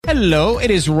Hello, it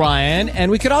is Ryan,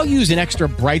 and we could all use an extra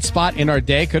bright spot in our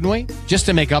day, couldn't we? Just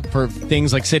to make up for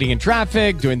things like sitting in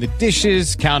traffic, doing the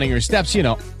dishes, counting your steps, you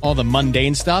know, all the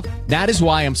mundane stuff. That is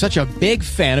why I'm such a big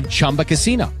fan of Chumba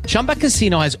Casino. Chumba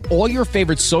Casino has all your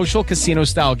favorite social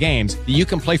casino-style games that you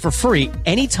can play for free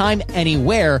anytime,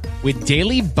 anywhere with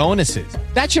daily bonuses.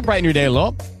 That should brighten your day a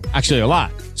little. Actually, a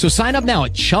lot. So sign up now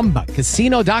at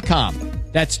ChumbaCasino.com.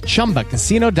 That's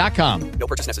ChumbaCasino.com. No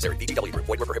purchase necessary. VGW Group.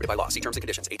 Void where prohibited by law. See terms and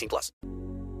conditions. 18 plus.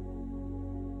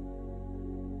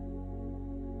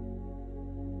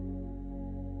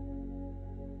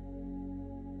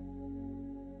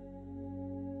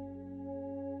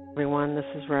 Everyone, this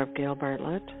is Rev Gail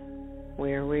Bartlett.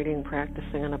 We are reading,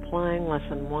 practicing, and applying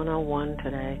Lesson 101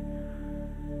 today.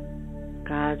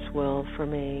 God's will for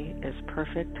me is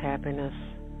perfect happiness.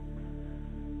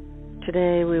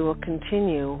 Today we will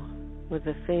continue with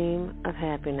the theme of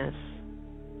happiness.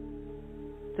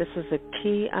 This is a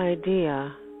key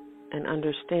idea in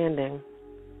understanding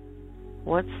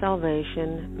what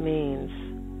salvation means.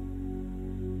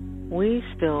 We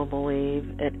still believe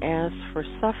it asks for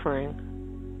suffering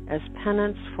as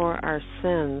penance for our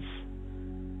sins.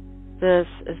 This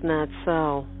is not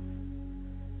so.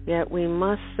 Yet we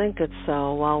must think it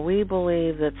so while we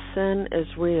believe that sin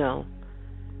is real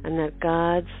and that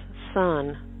God's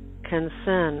Son can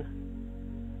sin.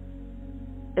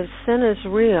 If sin is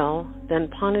real, then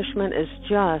punishment is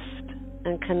just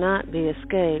and cannot be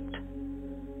escaped.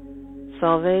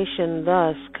 Salvation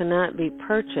thus cannot be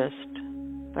purchased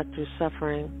but through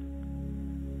suffering.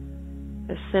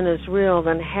 If sin is real,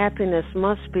 then happiness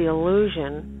must be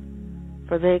illusion,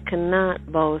 for they cannot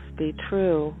both be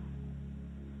true.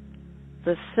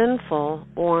 The sinful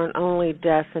warrant only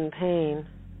death and pain,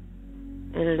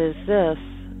 and it is this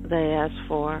they ask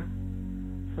for.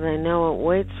 They know it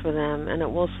waits for them, and it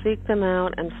will seek them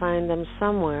out and find them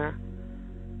somewhere,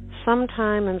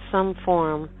 sometime in some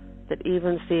form that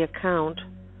evens the account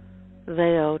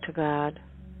they owe to God.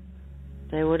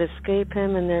 They would escape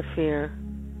him in their fear,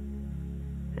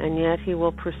 and yet he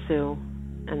will pursue,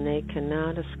 and they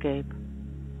cannot escape.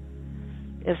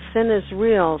 If sin is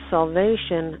real,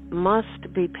 salvation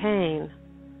must be pain.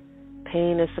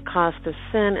 Pain is the cost of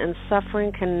sin, and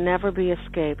suffering can never be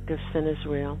escaped if sin is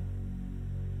real.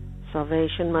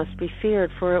 Salvation must be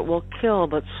feared, for it will kill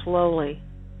but slowly,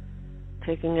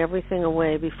 taking everything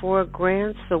away before it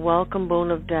grants the welcome boon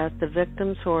of death to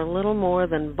victims who are little more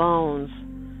than bones,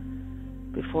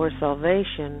 before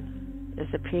salvation is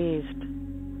appeased.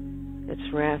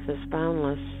 Its wrath is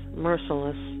boundless,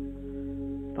 merciless,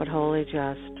 but wholly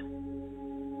just.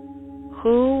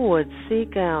 Who would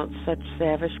seek out such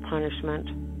savage punishment?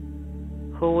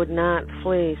 Who would not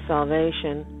flee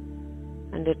salvation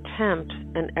and attempt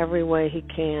in every way he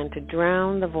can to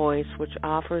drown the voice which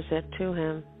offers it to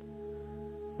him?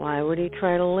 Why would he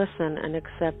try to listen and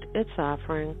accept its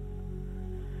offering?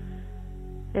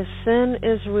 If sin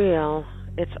is real,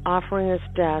 its offering is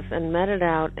death, and meted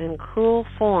out in cruel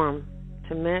form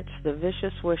to match the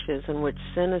vicious wishes in which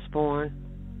sin is born.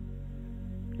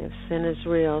 If sin is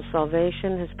real,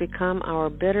 salvation has become our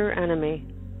bitter enemy,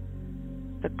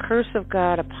 the curse of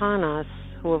God upon us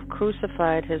who have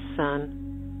crucified his Son.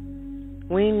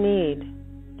 We need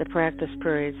the practice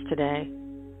periods today.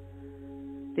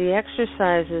 The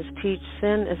exercises teach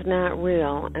sin is not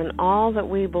real, and all that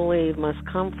we believe must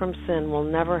come from sin will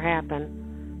never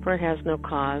happen, for it has no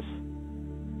cause.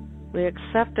 We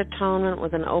accept atonement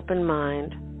with an open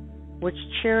mind, which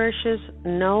cherishes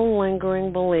no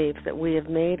lingering belief that we have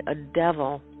made a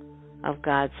devil of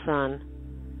God's Son.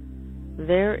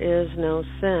 There is no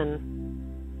sin.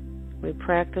 We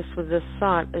practice with this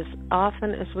thought as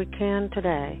often as we can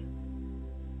today,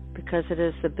 because it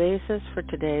is the basis for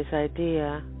today's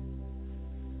idea.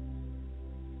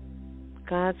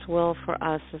 God's will for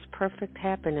us is perfect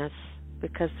happiness,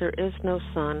 because there is no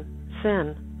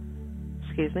sin.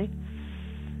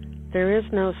 There is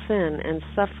no sin, and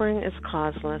suffering is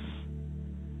causeless.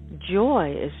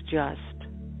 Joy is just,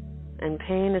 and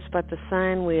pain is but the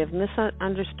sign we have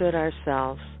misunderstood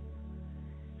ourselves.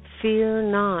 Fear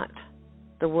not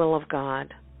the will of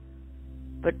God,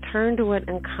 but turn to it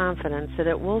in confidence that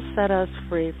it will set us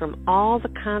free from all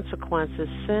the consequences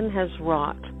sin has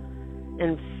wrought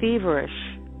in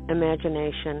feverish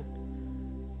imagination.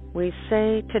 We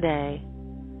say today,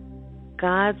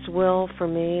 God's will for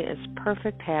me is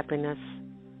perfect happiness.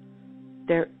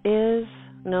 There is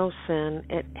no sin.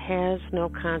 It has no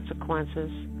consequences.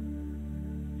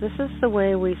 This is the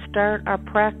way we start our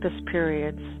practice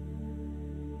periods,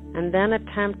 and then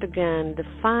attempt again to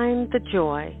find the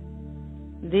joy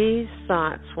these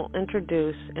thoughts will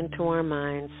introduce into our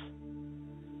minds.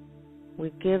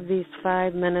 we give these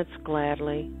 5 minutes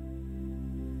gladly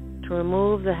to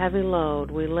remove the heavy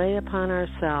load we lay upon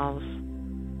ourselves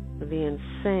with the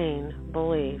insane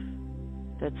belief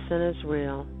that sin is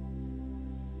real.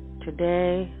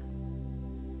 Today,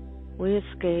 we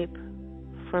escape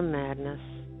from madness.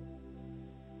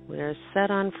 We are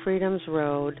set on freedom's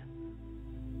road,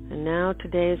 and now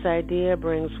today's idea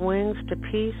brings wings to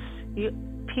peace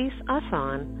us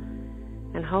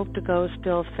on, and hope to go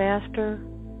still faster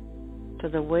to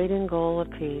the waiting goal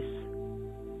of peace.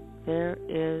 There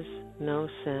is no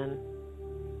sin,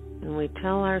 and we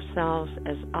tell ourselves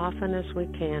as often as we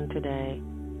can today,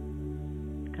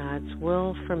 God's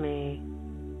will for me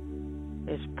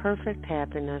is perfect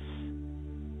happiness.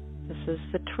 This is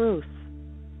the truth,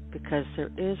 because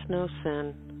there is no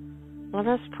sin. Let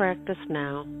us practice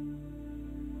now.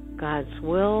 God's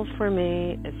will for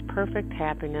me is perfect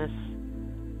happiness.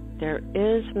 There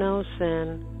is no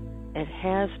sin. It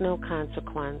has no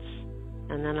consequence.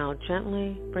 And then I'll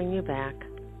gently bring you back.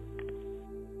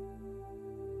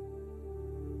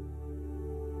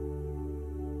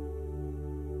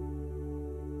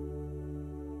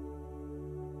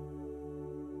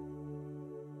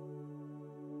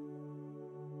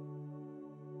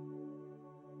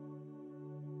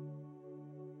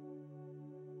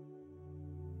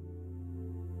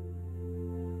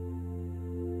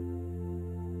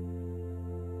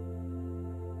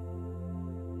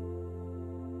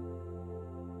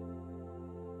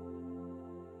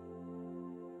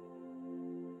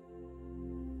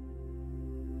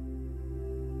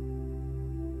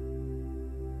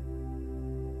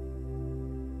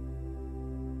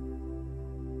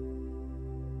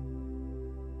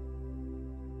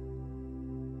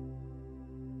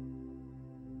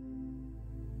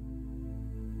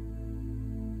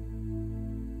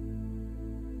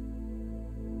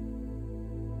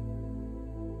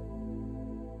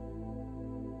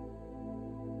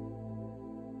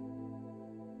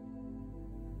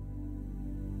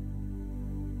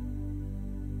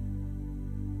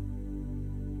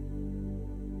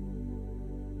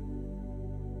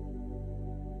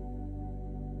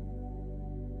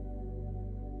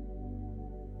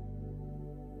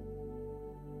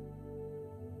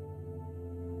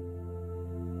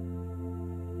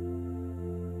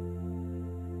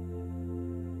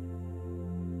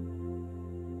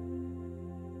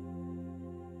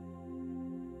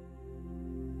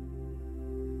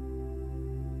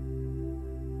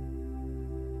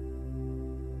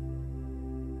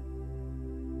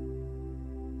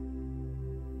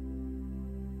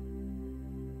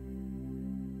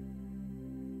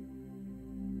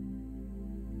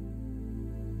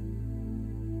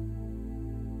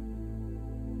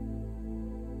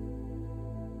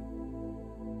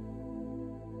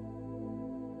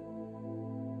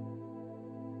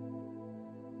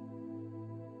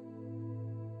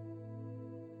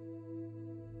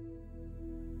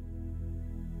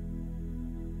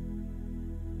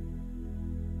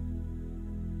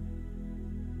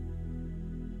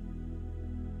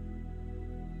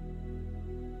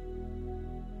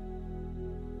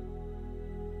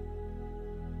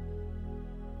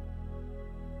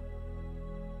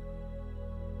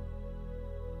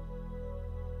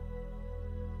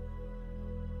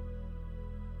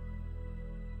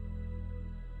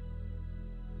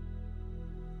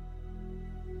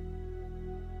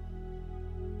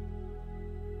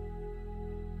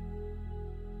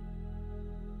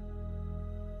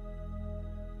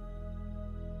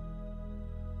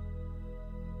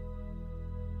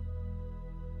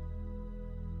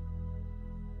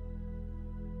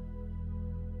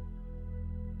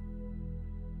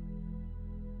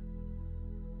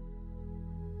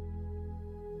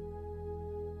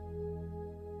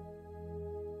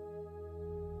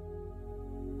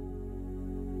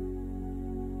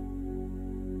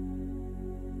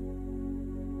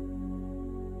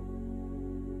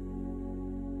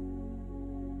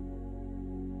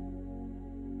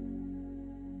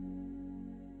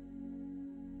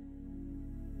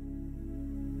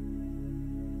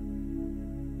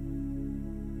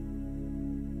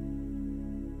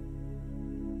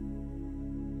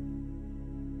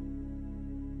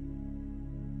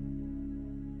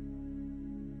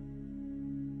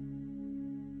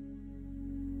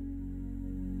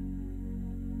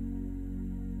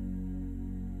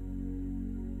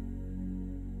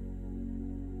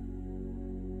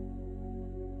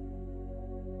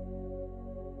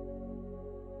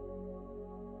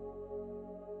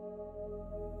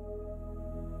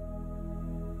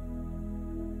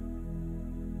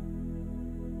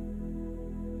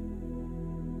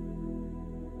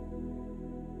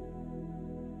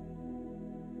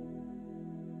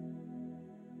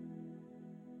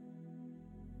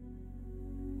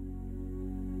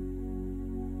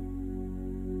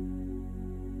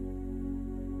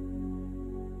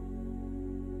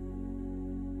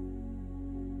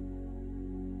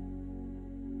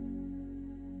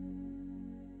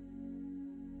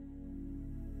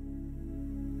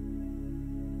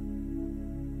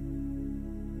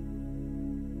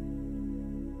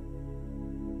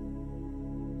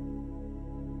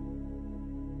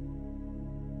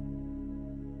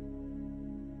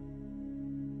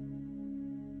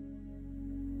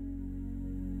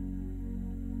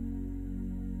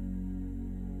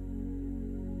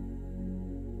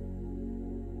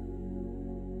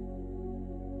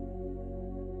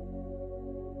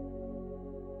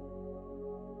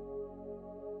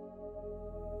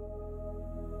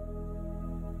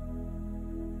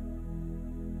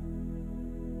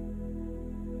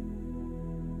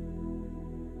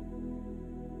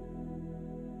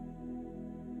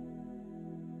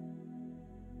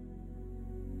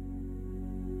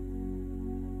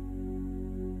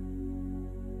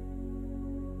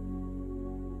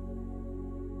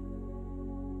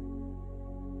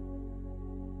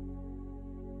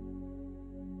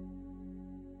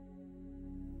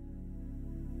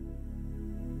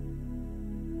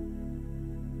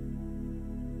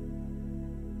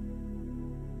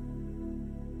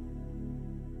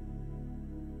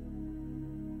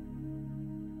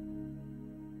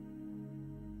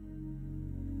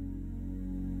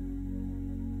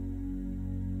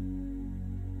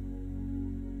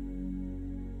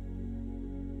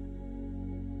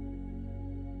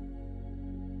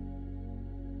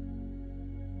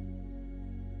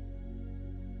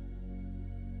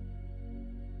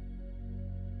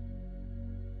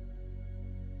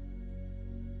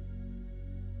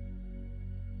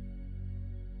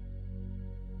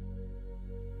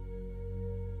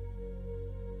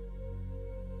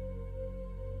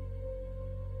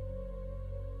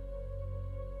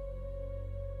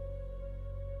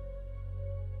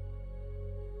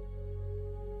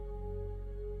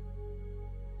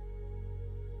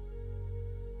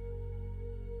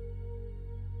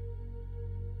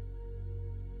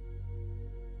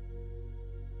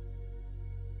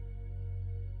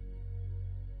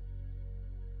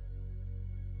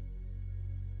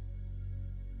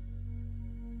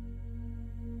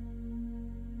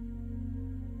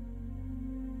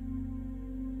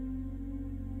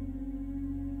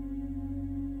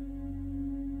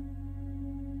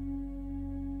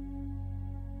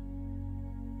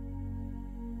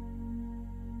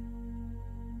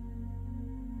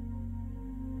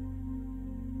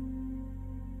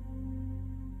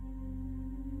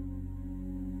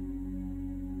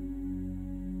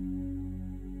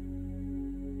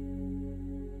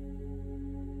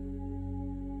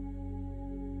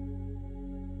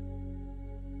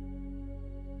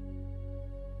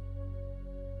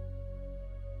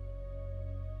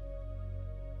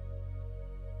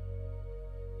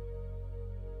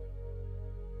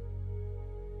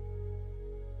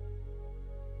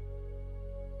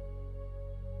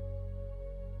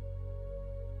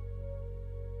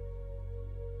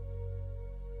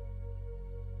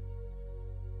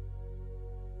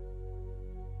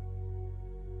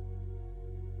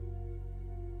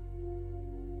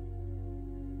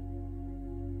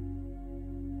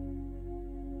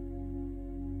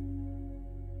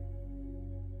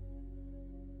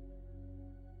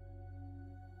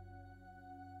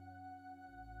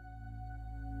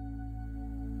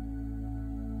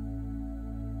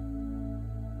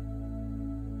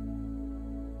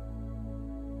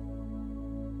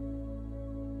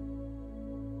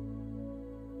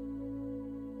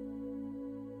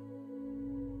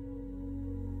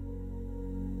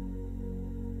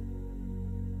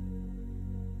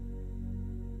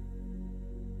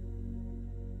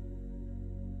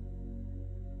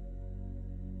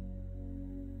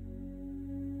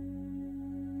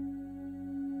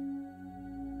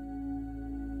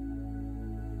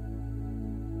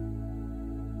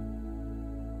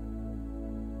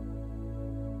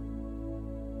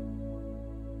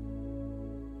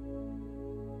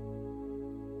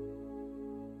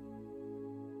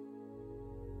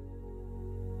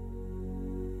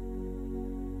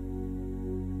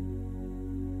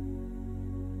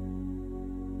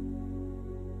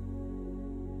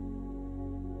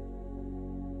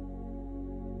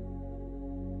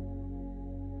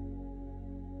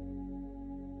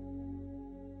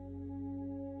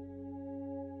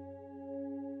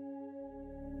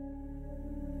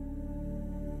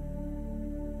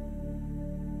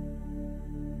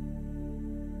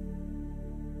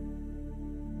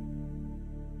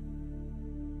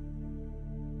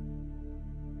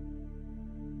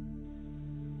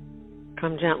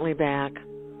 Come gently back.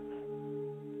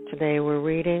 Today we're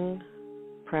reading,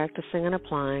 practicing, and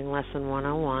applying Lesson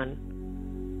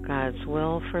 101. God's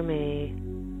will for me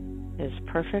is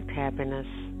perfect happiness.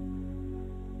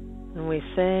 And we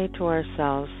say to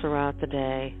ourselves throughout the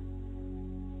day,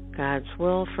 God's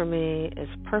will for me is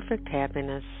perfect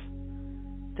happiness.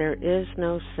 There is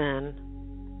no sin.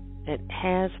 It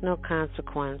has no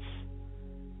consequence.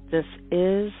 This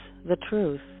is the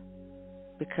truth,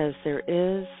 because there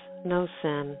is no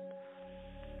sin.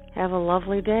 Have a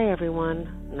lovely day,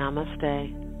 everyone.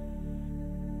 Namaste.